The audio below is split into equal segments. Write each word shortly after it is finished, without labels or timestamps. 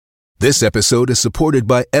This episode is supported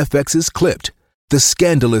by FX's Clipped, the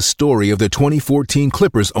scandalous story of the 2014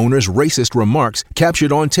 Clippers owner's racist remarks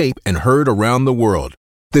captured on tape and heard around the world.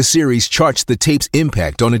 The series charts the tape's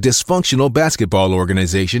impact on a dysfunctional basketball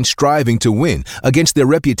organization striving to win against their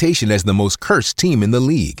reputation as the most cursed team in the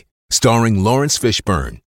league. Starring Lawrence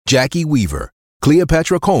Fishburne, Jackie Weaver,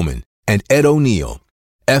 Cleopatra Coleman, and Ed O'Neill.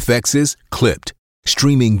 FX's Clipped,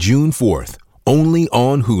 streaming June 4th, only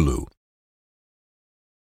on Hulu.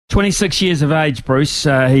 26 years of age, Bruce,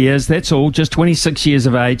 he is. That's all, just 26 years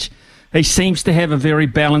of age. He seems to have a very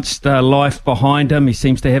balanced life behind him. He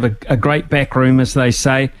seems to have a great back room, as they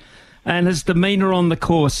say. And his demeanour on the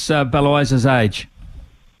course belies his age.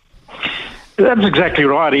 That's exactly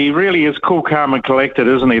right. He really is cool, calm and collected,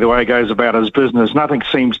 isn't he, the way he goes about his business. Nothing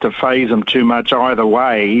seems to faze him too much either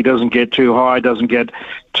way. He doesn't get too high, doesn't get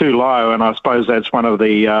too low, and I suppose that's one of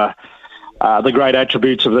the great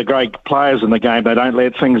attributes of the great players in the game. They don't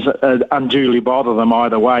let things unduly bother them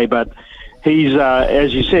either way, but he's,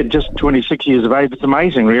 as you said, just 26 years of age. It's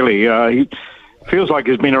amazing, really. He feels like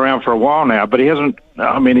he's been around for a while now, but he hasn't.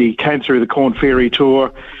 I mean, he came through the Corn Ferry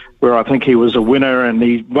Tour, where I think he was a winner, and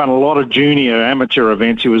he won a lot of junior amateur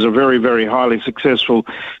events. He was a very, very highly successful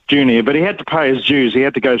junior, but he had to pay his dues. He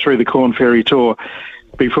had to go through the Corn Ferry Tour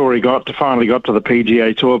before he finally got to the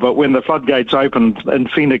PGA Tour. But when the floodgates opened in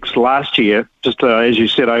Phoenix last year, just as you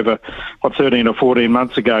said, over 13 or 14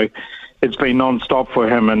 months ago, it's been non-stop for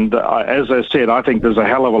him. And as I said, I think there's a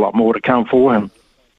hell of a lot more to come for him.